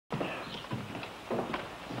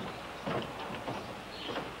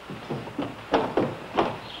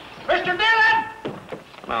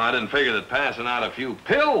Well, I didn't figure that passing out a few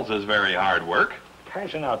pills is very hard work.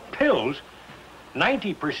 Passing out pills?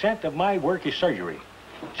 90% of my work is surgery.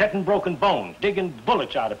 Setting broken bones, digging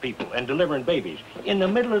bullets out of people, and delivering babies. In the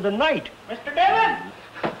middle of the night. Mr. Dillon!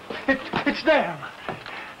 It's them.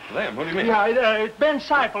 Them? What do you mean? Yeah, it's Ben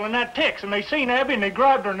Seifel and that Tex, and they seen Abby and they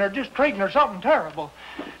grabbed her and they're just treating her something terrible.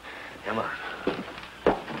 Come on.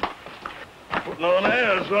 Putting on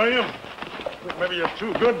airs, are you? Think maybe you're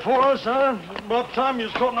too good for us, huh? About time you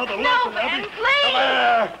taught another lesson, Ben, Abby. please! Come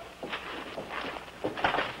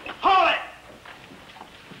here! Hold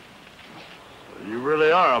it! You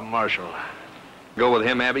really are a marshal. Go with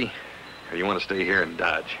him, Abby, or you want to stay here and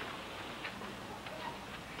dodge?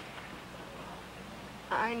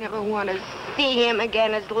 I never want to see him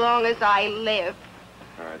again as long as I live.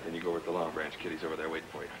 All right, then you go over to the Long Branch. Kitty's over there waiting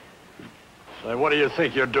for you. Say, what do you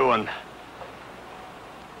think you're doing?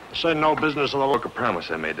 This ain't no business of the Broke a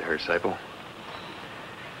promise I made to her, Seipel.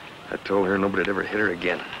 I told her nobody'd ever hit her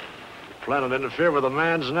again. Plan to interfere with a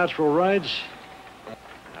man's natural rights?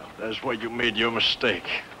 Now, that's where you made your mistake.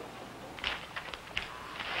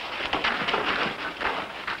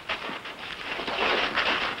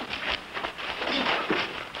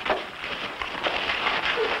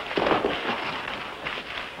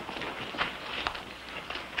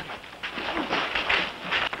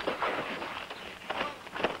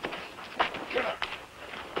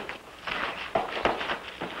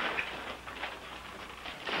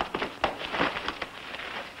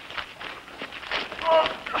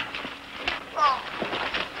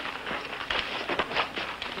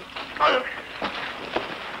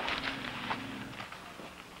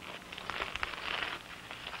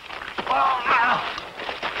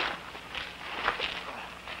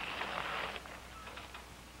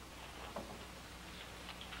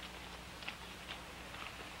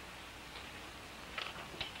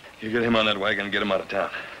 You get him on that wagon and get him out of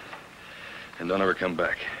town. And don't ever come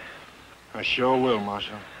back. I sure will,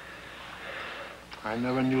 Marshal. I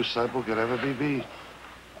never knew Seipel could ever be beat.